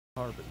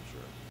Harbinger.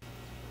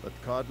 But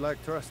Kodlak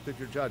trusted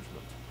your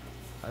judgment,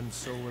 and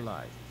so will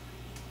I.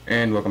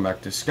 And welcome back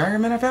to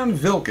Skyrim, and I found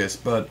Vilcus,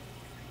 but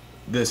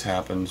this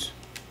happens.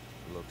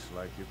 Looks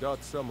like you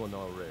got someone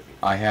already.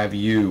 I have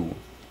you.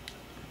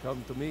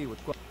 Come to me with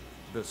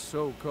the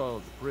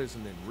so-called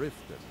prison in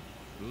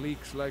Riften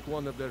leaks like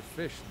one of their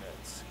fish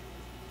nets.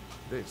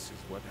 This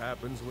is what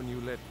happens when you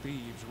let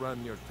thieves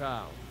run your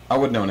town. I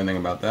wouldn't know anything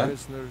about that.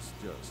 Prisoners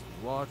just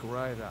walk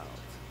right out.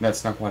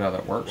 That's not quite how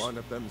that works. One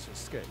of them's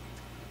escaped,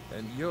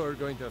 and you're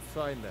going to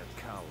find that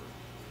coward.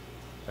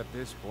 At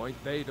this point,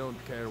 they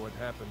don't care what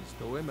happens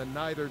to him, and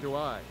neither do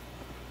I.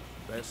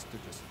 Best to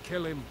just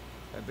kill him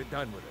and be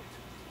done with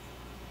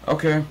it.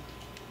 Okay.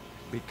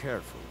 Be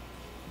careful.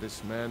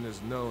 This man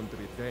is known to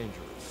be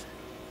dangerous.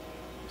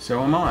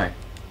 So am I.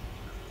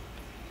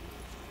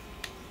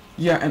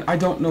 Yeah, and I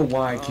don't know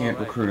why I can't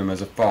recruit him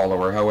as a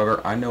follower.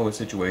 However, I know a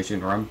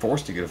situation where I'm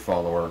forced to get a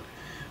follower.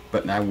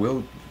 But I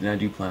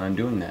do plan on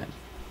doing that.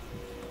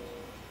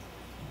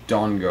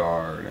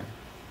 Dawnguard.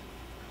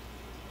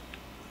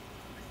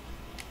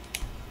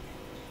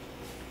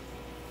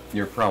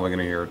 You're probably going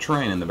to hear a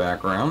train in the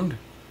background.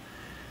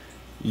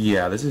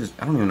 Yeah, this is...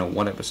 I don't even know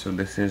what episode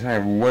this is. I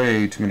have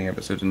way too many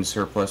episodes in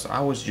surplus.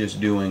 I was just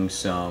doing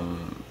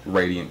some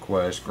Radiant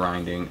Quest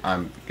grinding.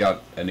 I've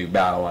got a new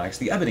battle axe,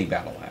 the Ebony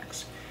battle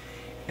axe.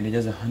 And it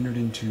does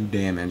 102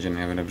 damage and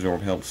I have an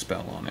absorb health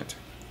spell on it.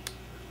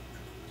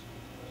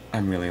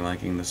 I'm really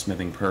liking the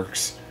smithing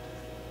perks.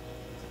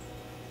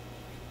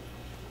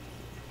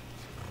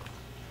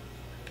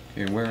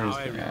 Okay, where is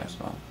the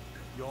asshole?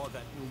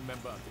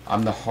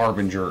 I'm the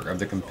harbinger of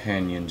the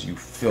companions, you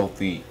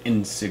filthy,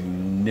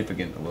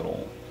 insignificant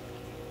little...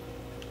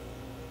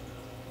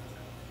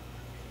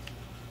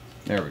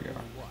 There we go.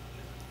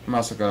 I've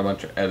also got a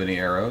bunch of ebony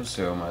arrows,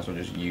 so I might as well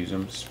just use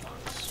them.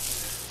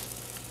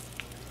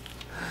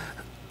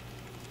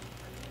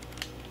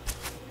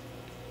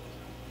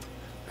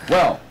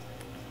 Well,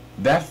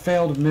 that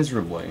failed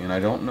miserably, and I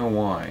don't know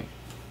why.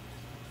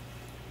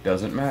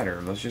 Doesn't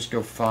matter. Let's just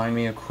go find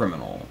me a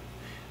criminal.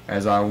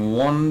 As I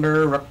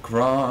wander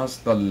across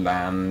the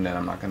land, and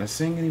I'm not going to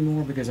sing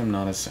anymore because I'm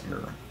not a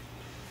singer.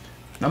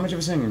 Not much of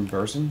a singing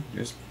person,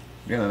 just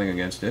got nothing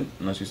against it.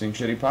 Unless you sing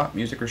shitty pop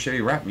music or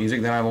shitty rap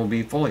music, then I will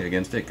be fully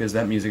against it because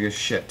that music is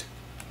shit.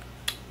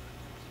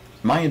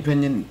 My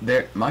opinion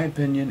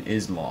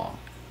is law.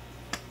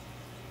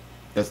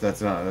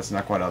 That's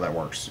not quite how that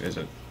works, is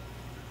it?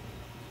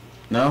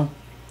 No?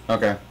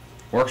 Okay.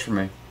 Works for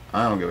me.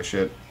 I don't give a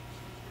shit.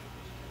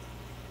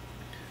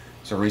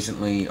 So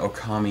recently,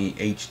 Okami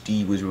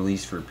HD was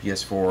released for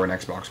PS4 and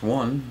Xbox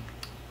One.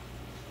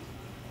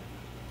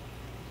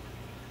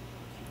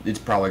 It's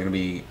probably going to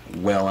be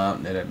well out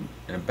and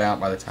about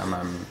by the time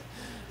I'm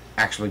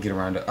actually get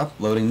around to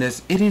uploading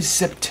this. It is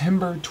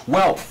September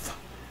 12th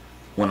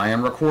when I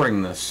am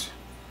recording this.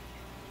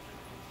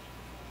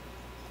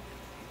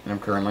 And I'm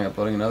currently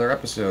uploading another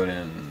episode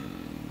in...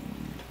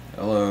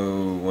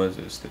 Hello, what is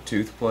this? The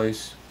Tooth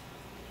Place?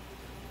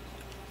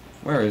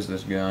 Where is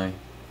this guy?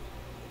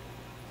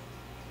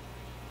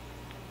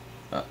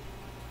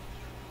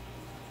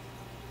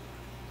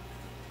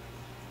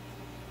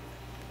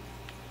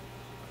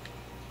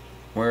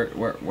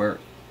 Where?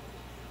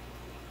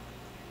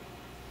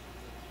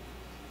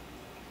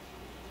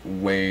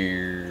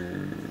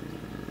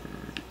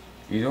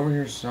 He's over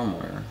here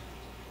somewhere.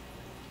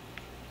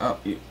 Oh,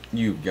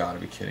 you gotta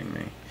be kidding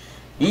me.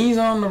 He's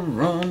on the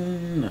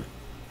run.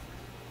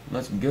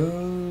 Let's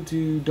go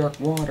to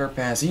Darkwater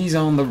Pass. He's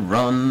on the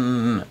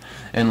run.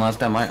 And last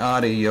time my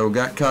audio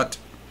got cut.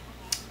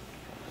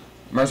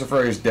 Mercer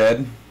Frey is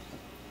dead.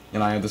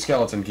 And I have the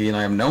skeleton key, and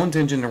I have no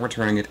intention of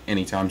returning it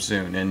anytime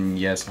soon. And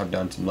yes, I've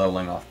done some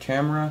leveling off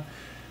camera.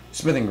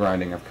 Smithing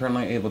grinding. I'm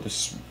currently able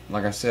to,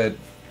 like I said,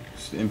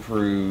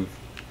 improve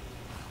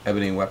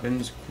ebony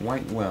weapons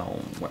quite well.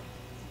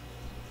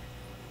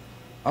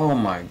 Oh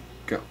my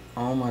god.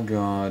 Oh my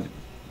god.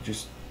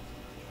 Just...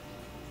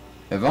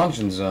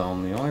 Evanshan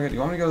Zone. You want me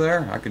to go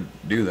there? I could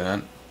do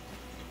that.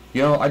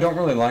 You know, I don't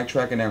really like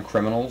tracking down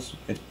criminals.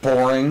 It's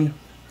boring.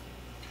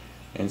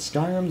 And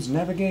Skyrim's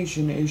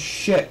navigation is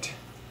shit.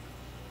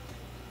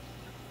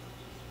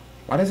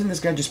 Why doesn't this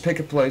guy just pick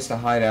a place to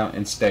hide out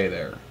and stay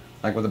there?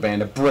 Like with a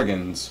band of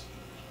brigands.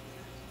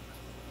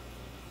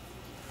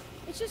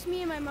 It's just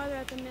me and my mother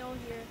at the mill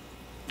here.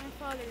 My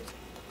father's...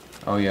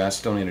 Oh yeah, I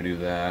still need to do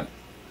that.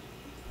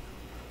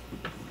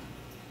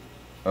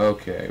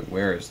 Okay,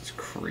 where is this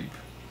creep?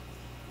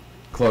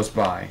 Close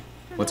by.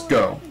 Let's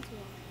go.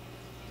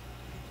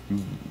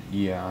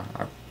 Yeah,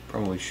 I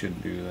probably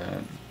should do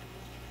that.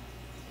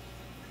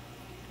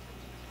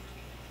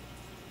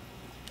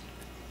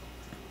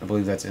 I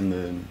believe that's in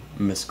the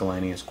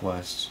miscellaneous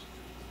quests.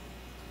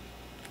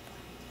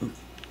 Ooh.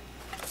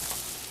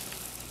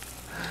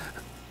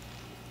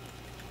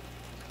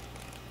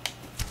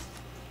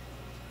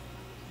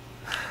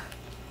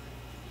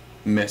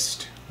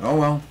 Missed. Oh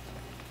well.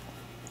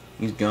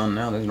 He's gone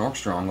now. There's an orc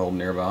stronghold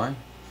nearby.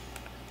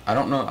 I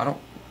don't know.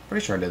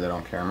 Pretty sure I did that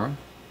on camera.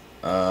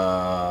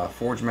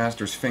 Forge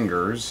Master's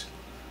Fingers.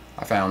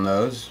 I found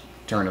those.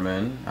 turned them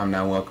in. I'm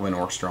now welcoming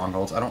Orc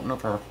Strongholds. I don't know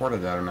if I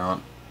recorded that or not.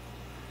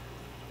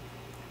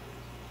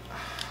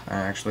 I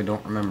actually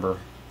don't remember.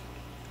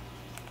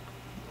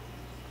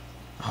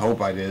 I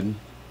hope I did.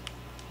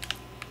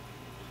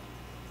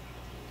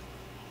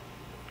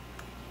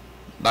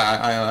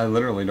 I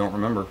literally don't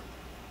remember.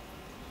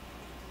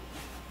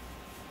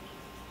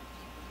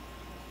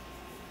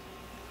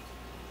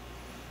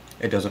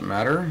 It doesn't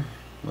matter.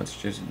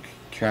 Let's just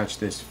catch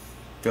this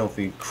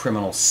filthy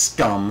criminal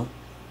scum.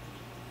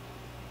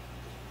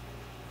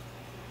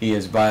 He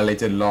has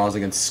violated laws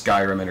against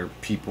Skyrim and her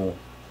people.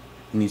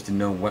 He needs to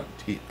know what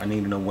I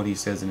need to know what he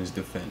says in his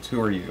defense. Who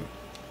are you?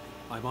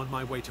 I'm on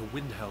my way to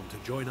Windhelm to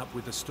join up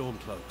with the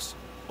Stormcloaks.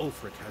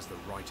 Ulfric has the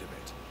right of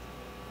it.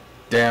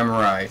 Damn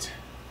right.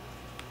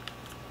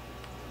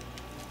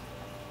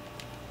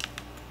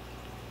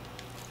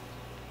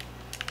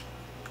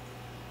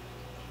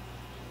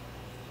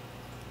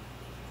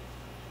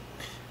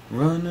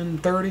 Running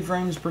 30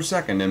 frames per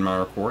second in my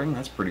recording.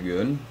 That's pretty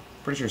good.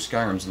 Pretty sure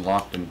Skyrim's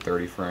locked in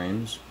 30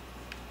 frames.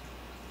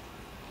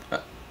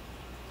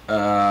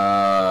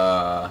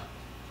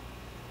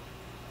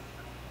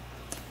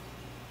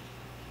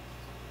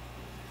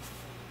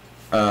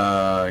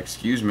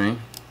 Excuse me.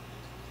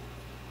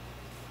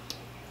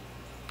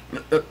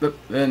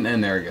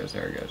 And there he goes,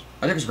 there he goes.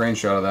 I took a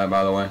screenshot of that,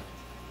 by the way.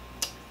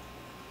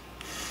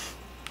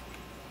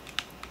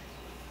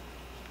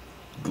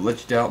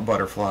 Glitched out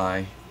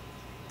butterfly.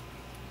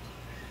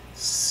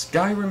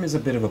 Skyrim is a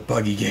bit of a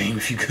buggy game,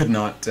 if you could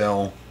not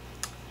tell.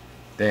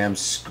 Damn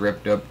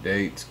script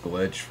updates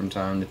glitch from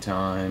time to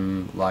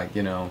time, like,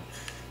 you know,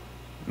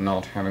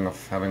 not having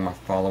my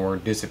follower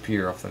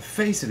disappear off the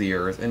face of the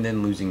earth and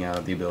then losing out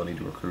of the ability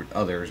to recruit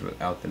others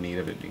without the need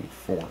of it being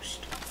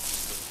forced.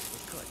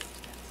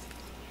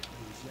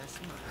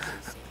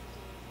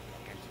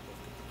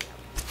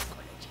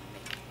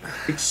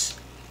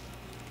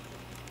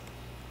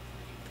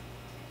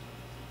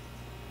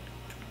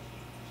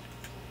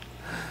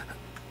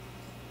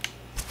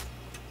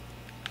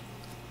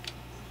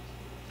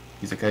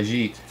 He's a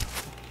Khajiit.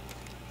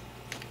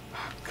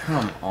 Oh,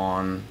 come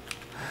on.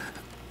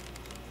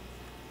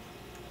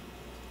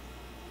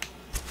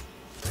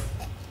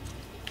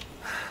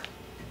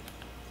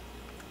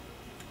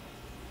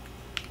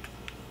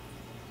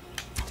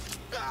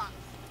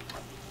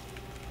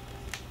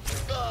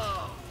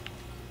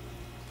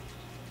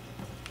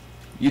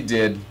 You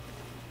did.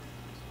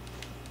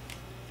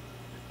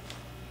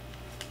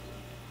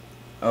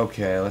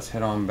 Okay, let's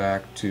head on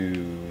back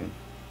to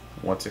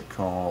what's it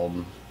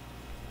called?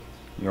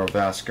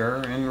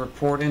 Jorvaskr, and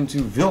report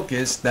into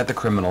Vilkis that the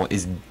criminal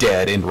is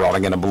dead and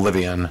rotting in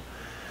oblivion.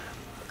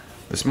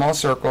 The small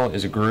circle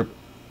is a group.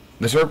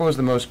 The circle is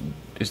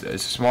a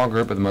small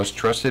group of the most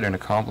trusted and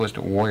accomplished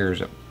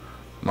warriors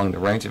among the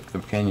ranks of the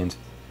companions.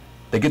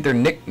 They get their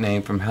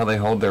nickname from how they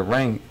hold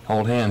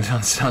hands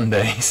on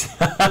Sundays.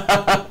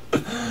 The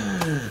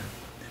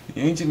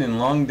ancient and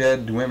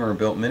long-dead Dwemer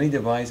built many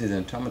devices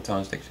and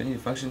automatons that continue to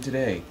function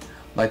today,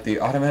 like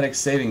the automatic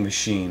saving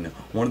machine,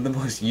 one of the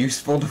most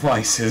useful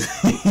devices.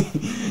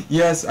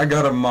 Yes, I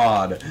got a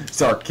mod.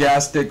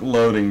 Sarcastic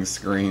loading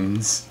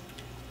screens.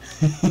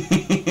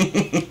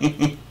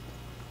 I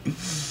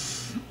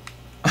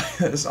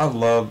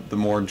love the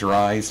more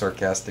dry,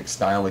 sarcastic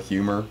style of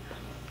humor.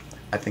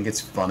 I think it's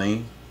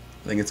funny.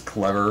 I think it's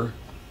clever.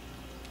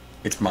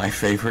 It's my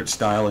favorite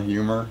style of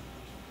humor.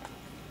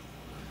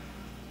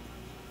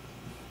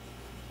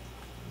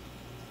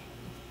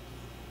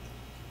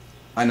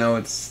 I know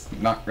it's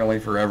not really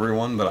for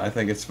everyone, but I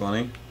think it's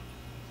funny.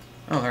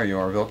 Oh, there you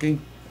are, Vilky.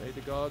 May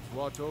the gods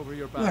watch over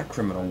your back. That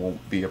criminal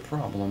won't be a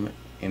problem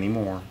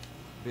anymore.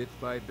 Bit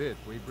by bit,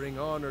 we bring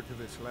honor to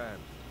this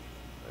land.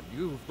 And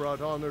you've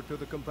brought honor to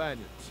the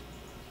companions.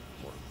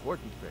 More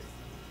important thing,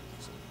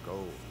 some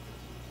gold.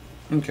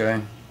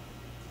 Okay.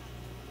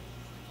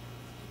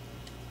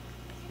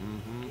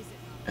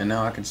 And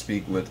now I can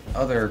speak with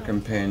other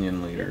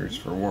companion leaders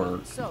for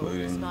work,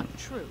 including... it's not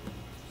true.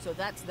 So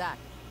that's that.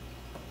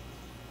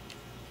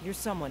 You're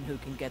someone who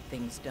can get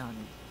things done.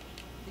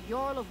 The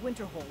Jarl of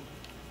Winterhold.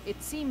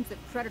 It seems that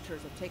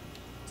predators have taken...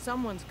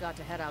 Someone's got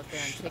to head out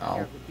there and take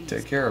care of the beast.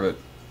 Take care of it.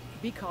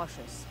 Be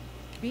cautious.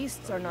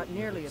 Beasts are not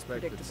nearly as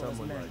predictable as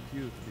men.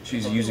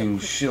 She's using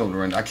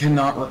children. I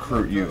cannot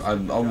recruit you. I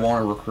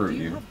want to recruit Do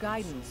you you. have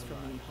guidance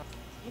from me?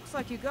 Looks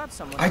like you got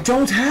someone. I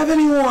don't have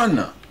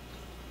anyone!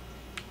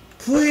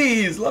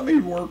 Please, let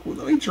me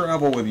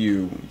travel with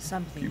you.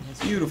 Something You has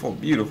beautiful,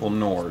 beautiful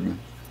Nord.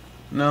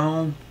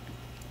 No?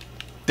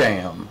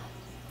 Damn.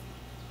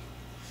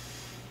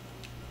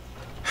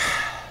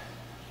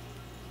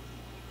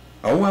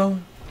 Oh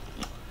well.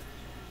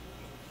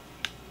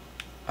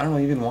 I don't know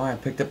even why I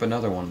picked up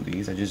another one of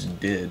these. I just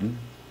did.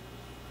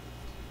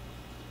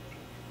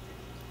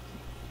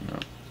 No.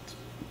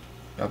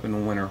 Up in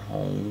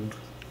Winterhold.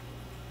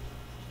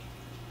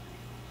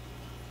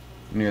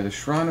 Near the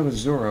Shrine of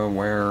Azura,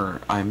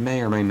 where I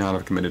may or may not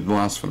have committed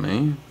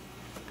blasphemy.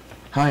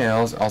 High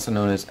Elves, also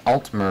known as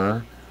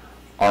Altmer,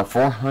 are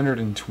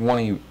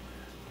 420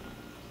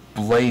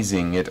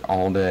 blazing it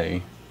all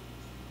day.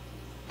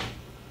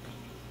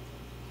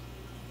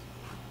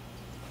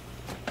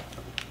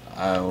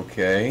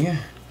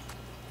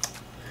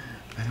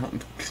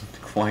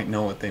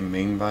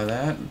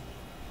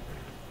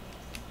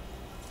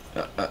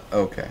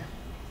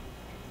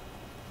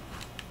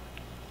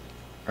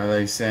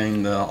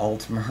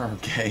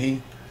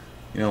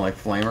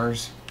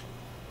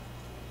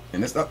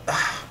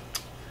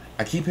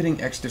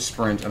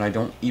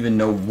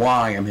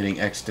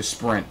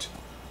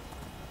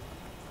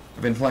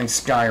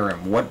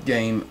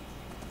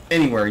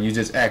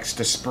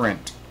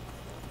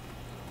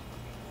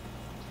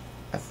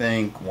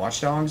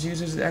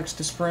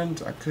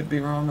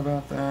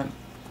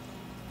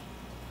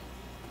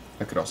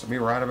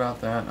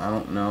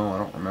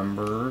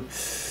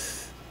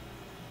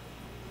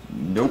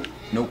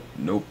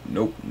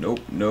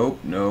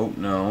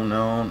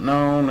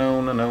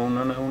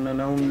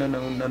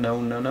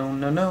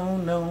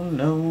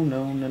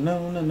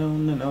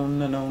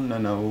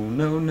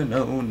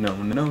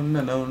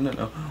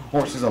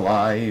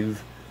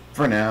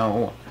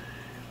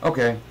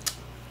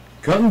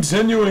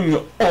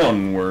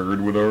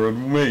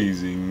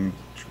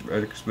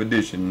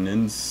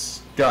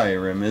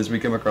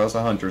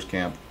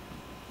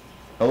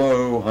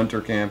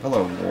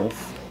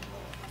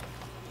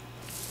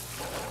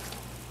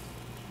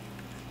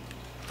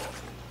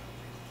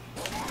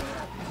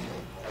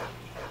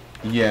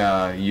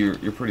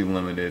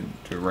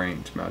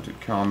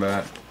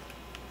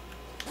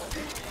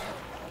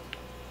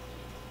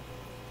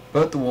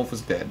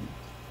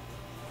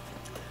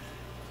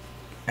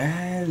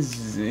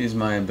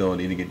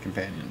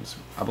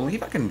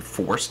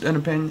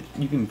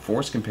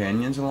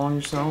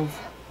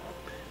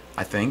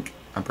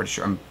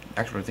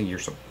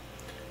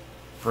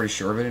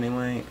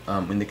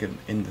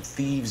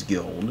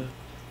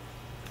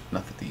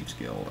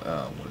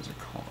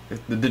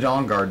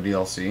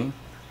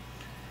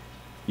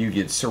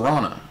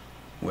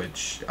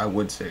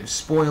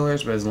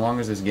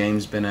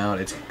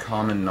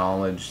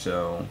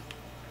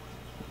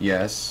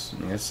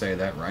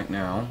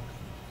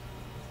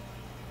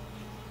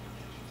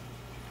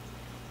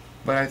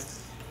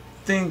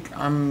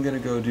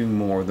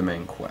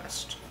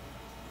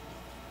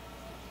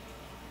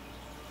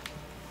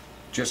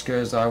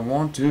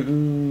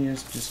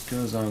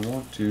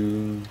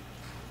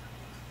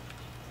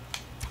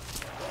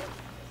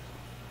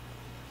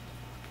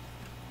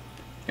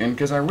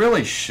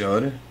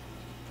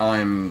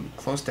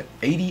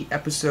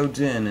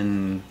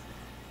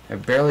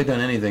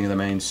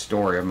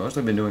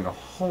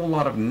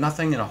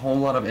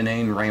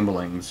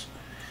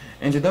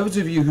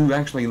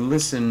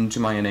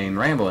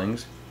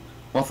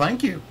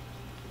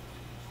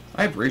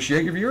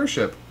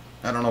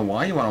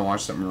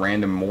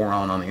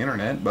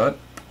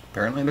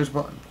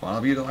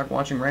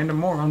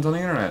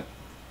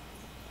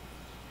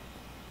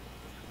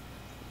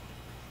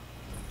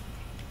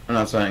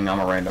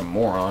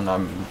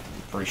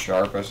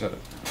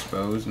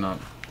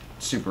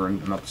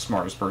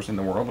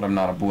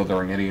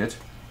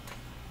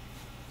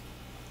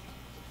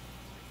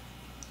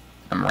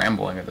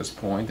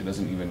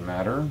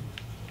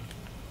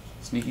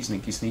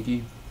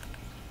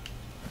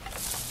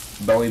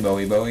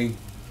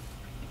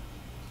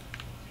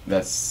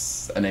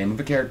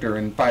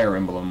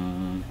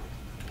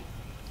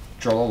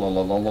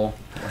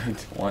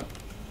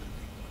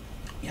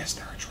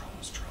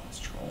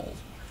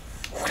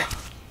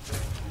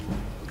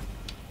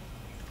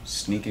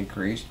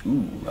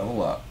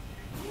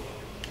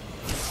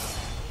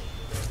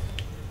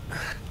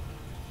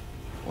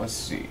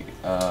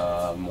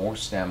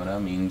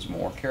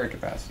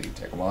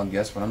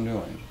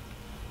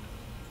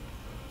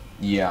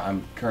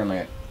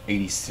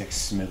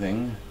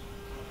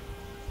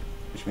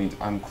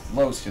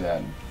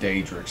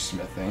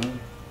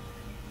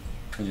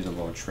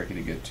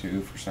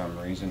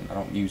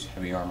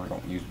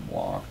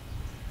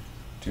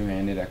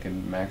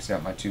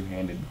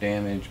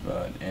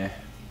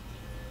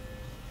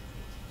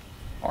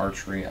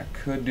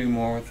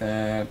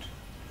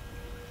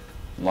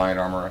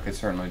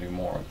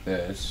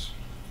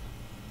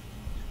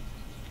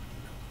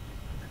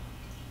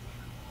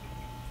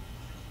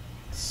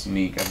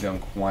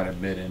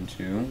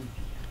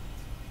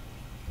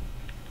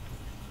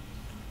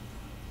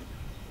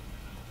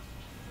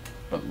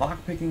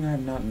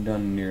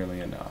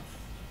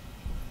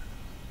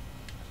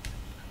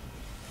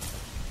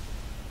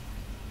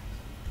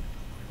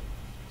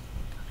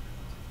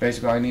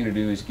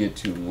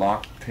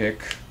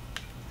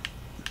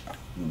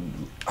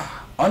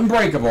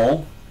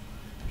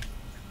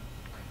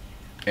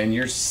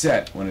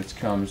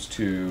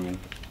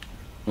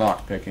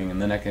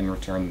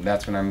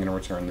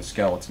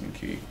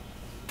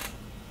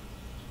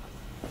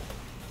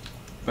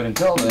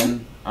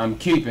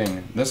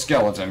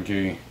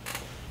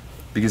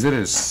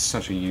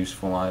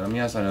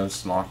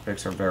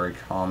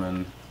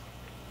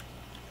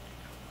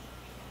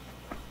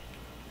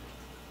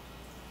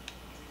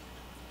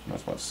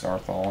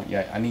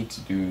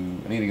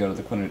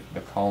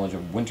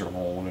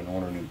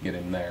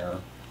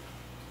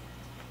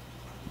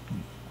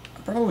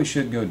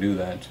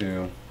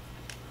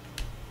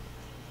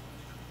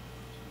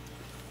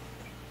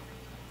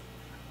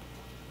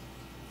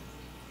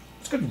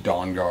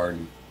 Dawn Guard.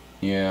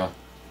 Yeah.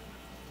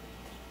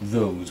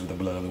 Those with the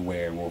blood of the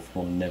werewolf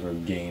will never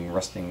gain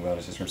resting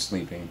bonuses from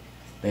sleeping.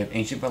 They have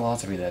ancient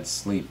philosophy that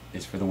sleep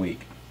is for the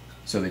weak,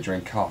 so they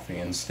drink coffee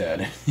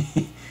instead.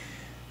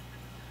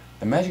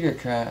 The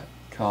magic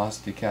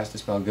cost to cast a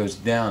spell goes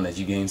down as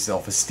you gain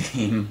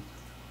self-esteem.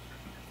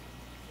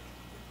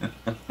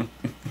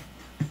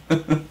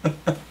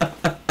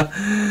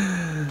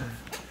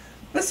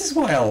 This is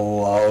why I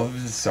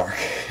love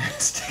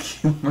sarcastic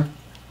humor.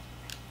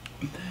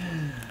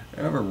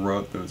 Whoever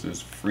wrote those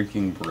is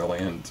freaking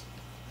brilliant.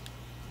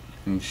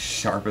 And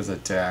sharp as a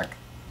tack.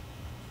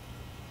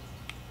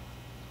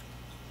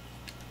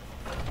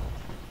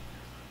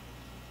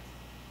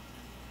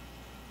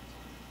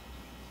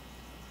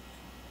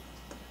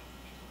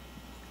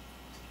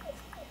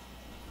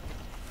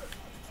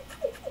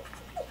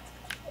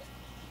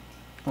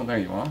 Oh, there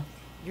you are.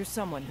 You're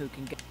someone who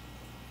can get...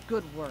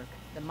 Good work.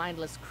 The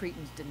mindless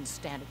cretins didn't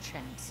stand a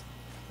chance.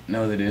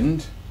 No, they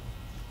didn't.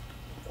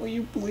 Will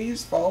you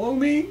please follow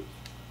me?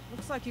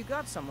 Looks like you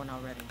got someone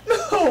already.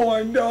 No,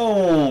 I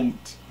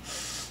don't.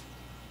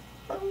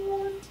 I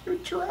want to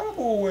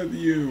travel with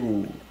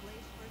you.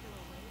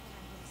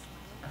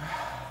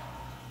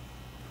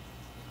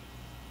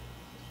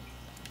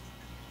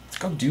 Let's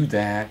go do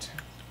that.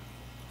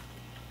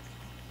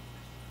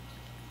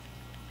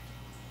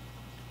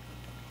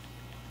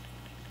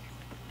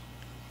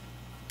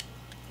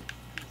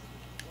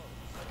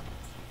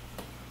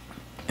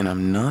 And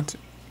I'm not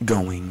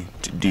going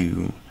to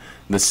do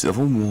the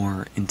Civil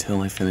War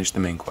until I finish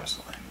the main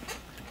quest line.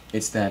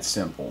 It's that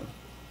simple.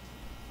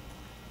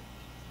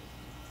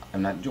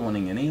 I'm not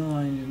joining any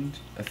alliance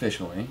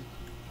officially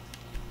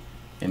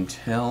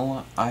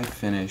until I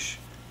finish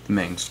the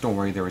main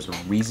story. There is a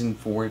reason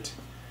for it,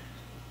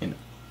 and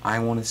I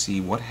want to see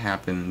what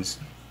happens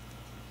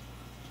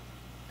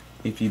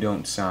if you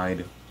don't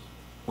side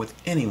with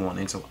anyone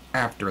until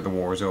after the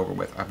war is over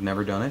with. I've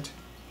never done it.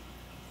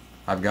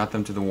 I've got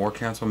them to the War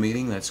Council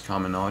meeting, that's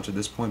common knowledge at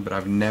this point, but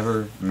I've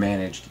never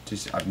managed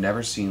to, I've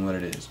never seen what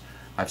it is.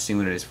 I've seen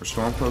what it is for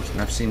Stormcloaks,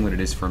 and I've seen what it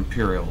is for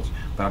Imperials,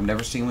 but I've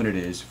never seen what it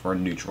is for a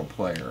neutral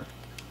player.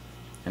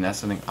 And that's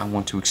something I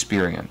want to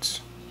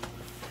experience.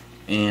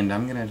 And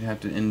I'm going to have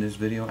to end this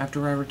video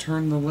after I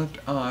return the left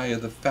eye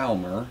of the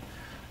Falmer,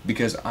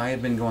 because I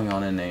have been going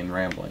on inane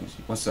ramblings.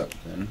 What's up,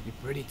 then? You're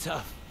pretty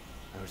tough.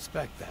 I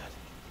respect that.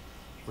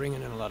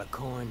 Bringing in a lot of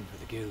coin for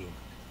the guild,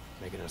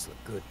 making us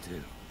look good,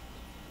 too.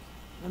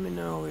 Let me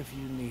know if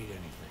you need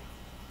anything,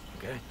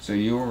 okay? So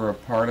you were a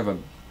part of a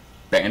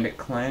bandit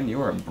clan? You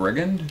were a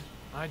brigand?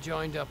 I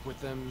joined up with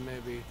them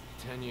maybe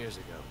 10 years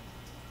ago.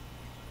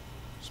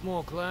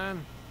 Small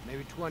clan,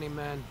 maybe 20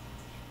 men.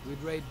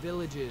 We'd raid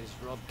villages,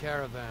 rob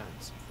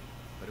caravans.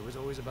 But it was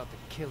always about the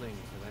killing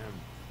for them.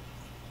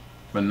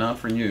 But not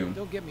for you.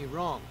 Don't get me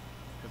wrong.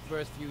 The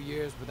first few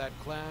years with that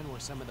clan were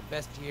some of the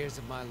best years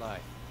of my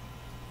life.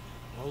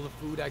 All the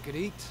food I could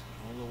eat,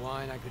 all the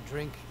wine I could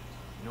drink,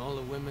 and all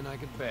the women I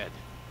could bed.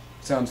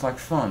 Sounds like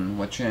fun.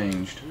 What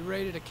changed? We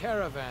raided a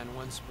caravan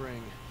one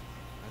spring.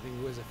 I think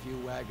it was a few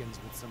wagons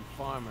with some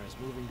farmers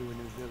moving to a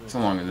new village. So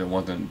long as it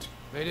wasn't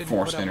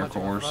forced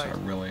intercourse, I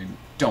really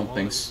don't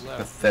think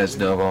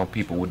Bethesda of all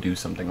people would do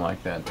something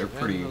like that. They're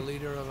pretty... The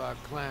leader of our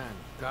clan,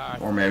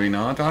 Garth. Or maybe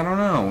not, I don't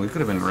know. It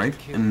could have been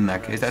rape. In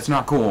that case, that's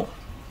not cool.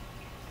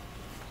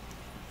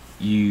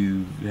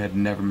 You had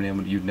never been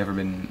able to, you'd never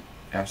been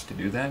asked to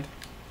do that?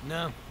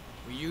 No,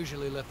 we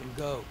usually let them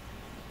go.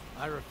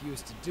 I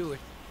refused to do it,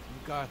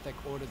 and Garthek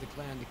ordered the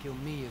clan to kill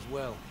me as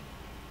well.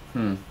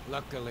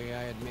 Luckily,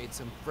 I had made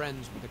some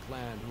friends with the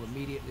clan who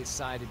immediately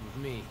sided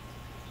with me.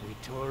 We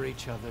tore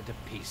each other to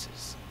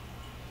pieces.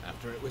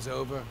 After it was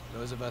over,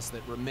 those of us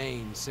that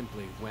remained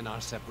simply went our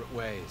separate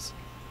ways.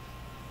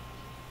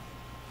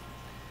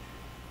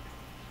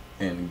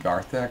 And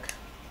Garthek?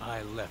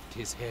 I left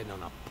his head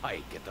on a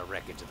pike at the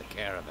wreckage of the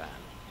caravan.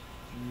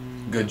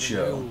 Good Never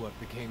show. knew what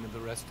became of the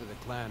rest of the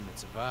clan that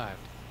survived.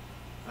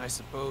 I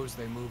suppose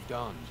they moved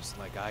on, just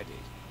like I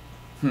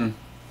did.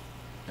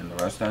 And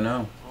the rest I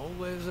know.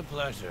 Always a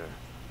pleasure.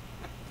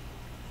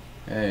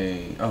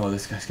 Hey, oh,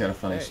 this guy's got a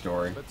funny Hey,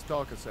 story. let's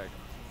talk a second.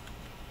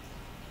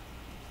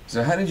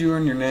 So how did you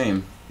earn your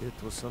name? It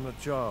was on a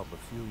job a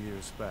few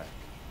years back.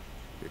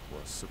 It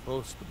was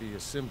supposed to be a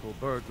simple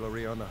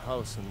burglary on a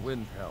house in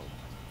Windhelm.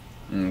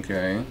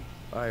 Okay.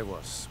 I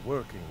was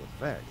working with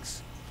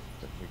Vex,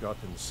 but we got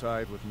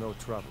inside with no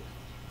trouble.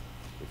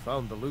 We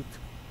found the loot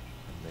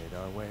and made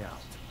our way out.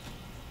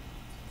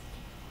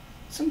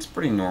 Sounds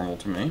pretty normal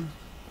to me.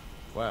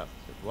 Well,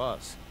 it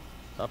was,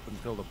 up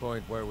until the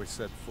point where we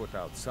set foot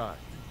outside.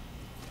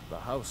 The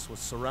house was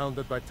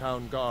surrounded by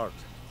town guard.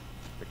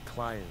 The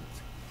client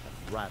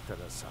had ratted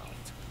us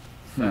out.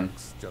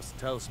 Vex just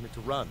tells me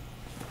to run,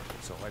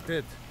 so I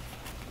did.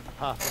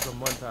 Half of them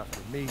went after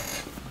me,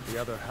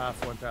 the other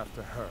half went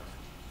after her.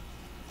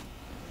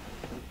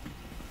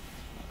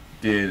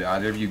 Did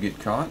either of you get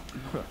caught?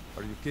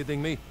 Are you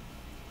kidding me?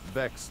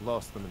 Vex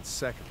lost them in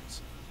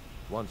seconds.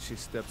 Once she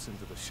steps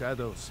into the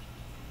shadows,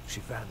 she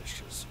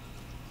vanishes.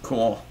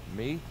 Cool.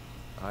 Me?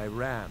 I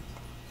ran.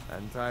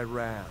 And I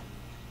ran.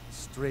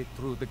 straight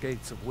through the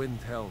gates of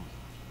Windhelm,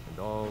 and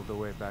all the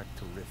way back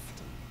to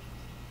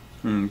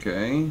Riften.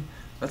 Okay.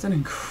 That's an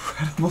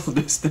incredible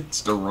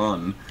distance to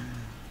run.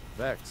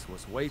 Vex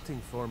was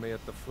waiting for me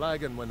at the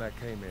flagon when I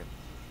came in,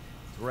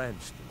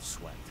 drenched in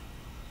sweat.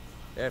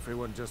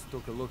 Everyone just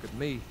took a look at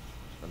me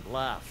and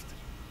laughed.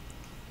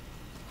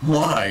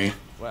 Why?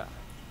 Well,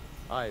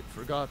 I had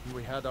forgotten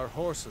we had our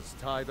horses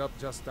tied up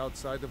just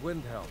outside of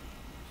Windhelm.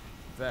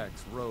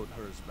 Vex rode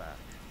hers back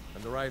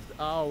and arrived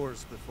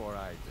hours before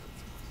I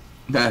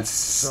did. That's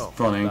So,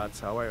 funny. that's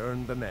how I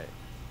earned the name.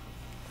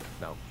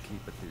 Now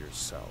keep it to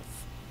yourself.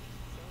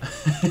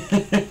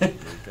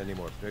 Need any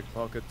more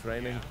pickpocket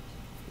training?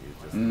 You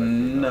just let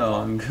me know. No,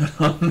 I'm good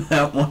on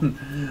that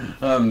one.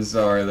 I'm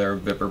sorry there,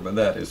 Bipper, but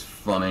that is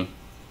funny.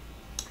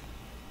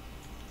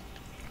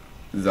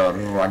 The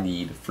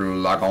rugged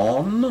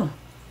flagon.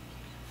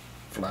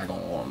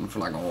 Flagon,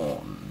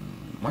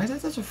 flagon. Why is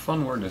that such a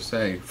fun word to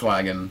say?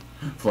 Flagon.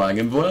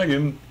 Flagon,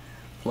 flagon.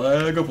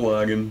 Flag a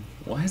flagon.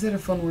 Why is that a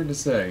fun word to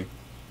say?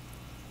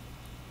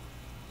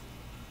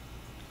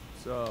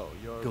 So,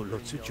 you're Got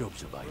lots of bringing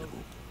jobs your- available.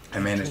 I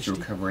managed to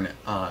recover an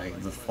eye,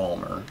 the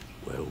Falmer.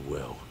 Well,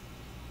 well.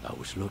 I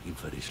was looking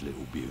for this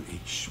little beauty.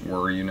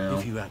 Were you now?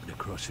 If you happen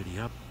across any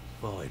up,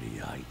 by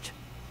the 8,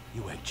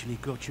 you actually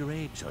got your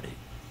hands on it.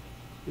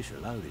 This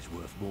alone is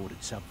worth more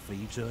than some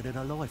thieves earn in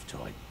a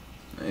lifetime.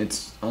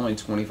 It's only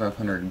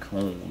 2,500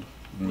 gold. And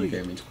you Really?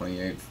 gave me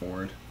 28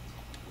 for it.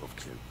 Of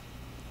two.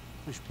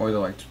 Or was it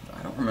like,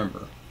 I don't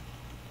remember.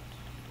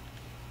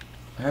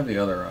 I have the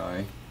other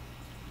eye.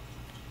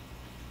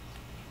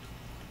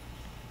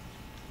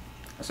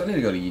 I still need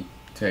to go to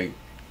take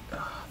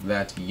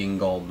that to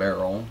Yingal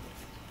Barrel.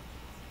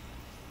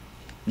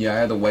 Yeah, I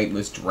had the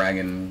weightless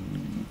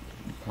dragon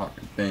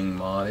pocket thing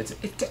mod. It's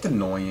just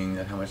annoying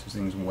at how much those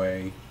things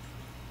weigh.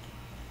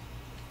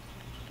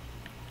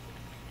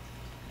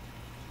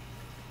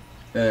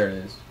 There it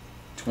is.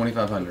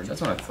 2,500.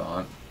 That's what I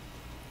thought.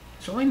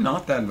 It's really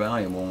not that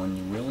valuable when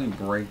you really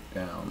break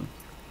down.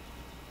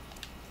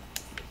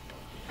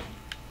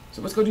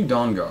 So let's go do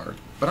Dawnguard.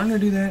 But I'm going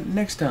to do that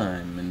next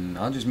time, and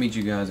I'll just meet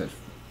you guys at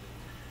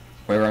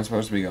wherever I'm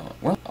supposed to be going.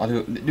 Well, I'll do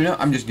it.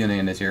 I'm just going to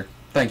end this here.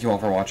 Thank you all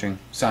for watching.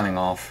 Signing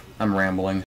off. I'm rambling.